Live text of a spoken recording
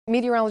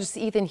Meteorologist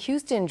Ethan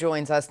Huston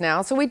joins us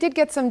now. So we did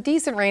get some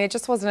decent rain. It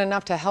just wasn't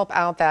enough to help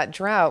out that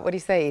drought. What do you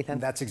say, Ethan?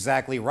 That's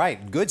exactly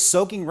right. Good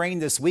soaking rain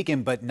this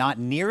weekend, but not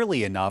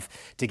nearly enough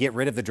to get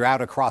rid of the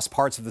drought across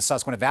parts of the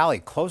Susquehanna Valley.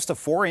 Close to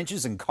 4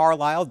 inches in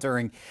Carlisle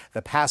during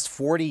the past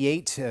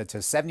 48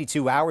 to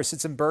 72 hours.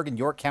 Sitzenburg in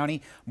York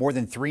County, more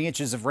than 3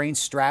 inches of rain.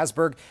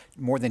 Strasburg,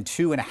 more than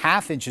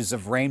 2.5 inches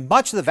of rain.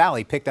 Much of the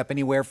valley picked up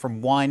anywhere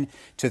from 1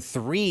 to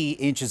 3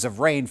 inches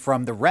of rain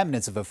from the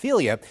remnants of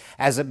Ophelia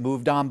as it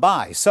moved on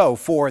by. So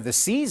for the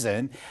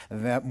season,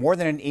 more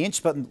than an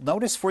inch, but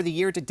notice for the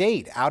year to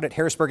date, out at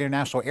Harrisburg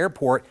International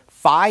Airport,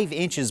 5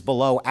 inches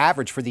below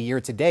average for the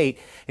year to date.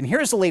 And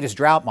here's the latest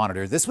drought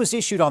monitor. This was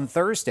issued on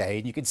Thursday,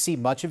 and you can see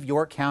much of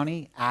York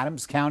County,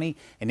 Adams County,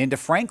 and into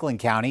Franklin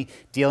County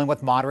dealing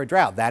with moderate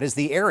drought. That is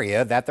the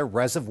area that the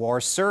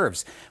reservoir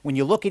serves. When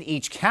you look at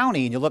each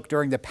county and you look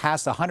during the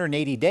past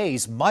 180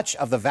 days, much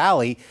of the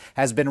valley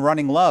has been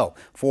running low.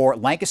 For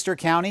Lancaster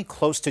County,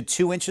 close to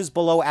 2 inches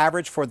below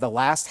average for the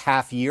last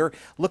half year.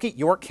 Look at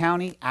York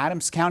County,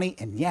 Adams County,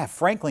 and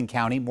Franklin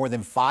County, more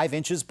than 5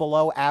 inches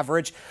below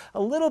average. A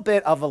little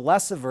bit of a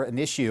less of an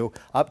issue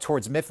up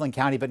towards Mifflin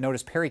County, but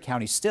notice Perry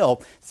County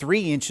still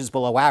 3 inches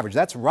below average.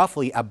 That's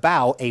roughly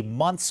about a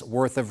month's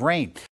worth of rain.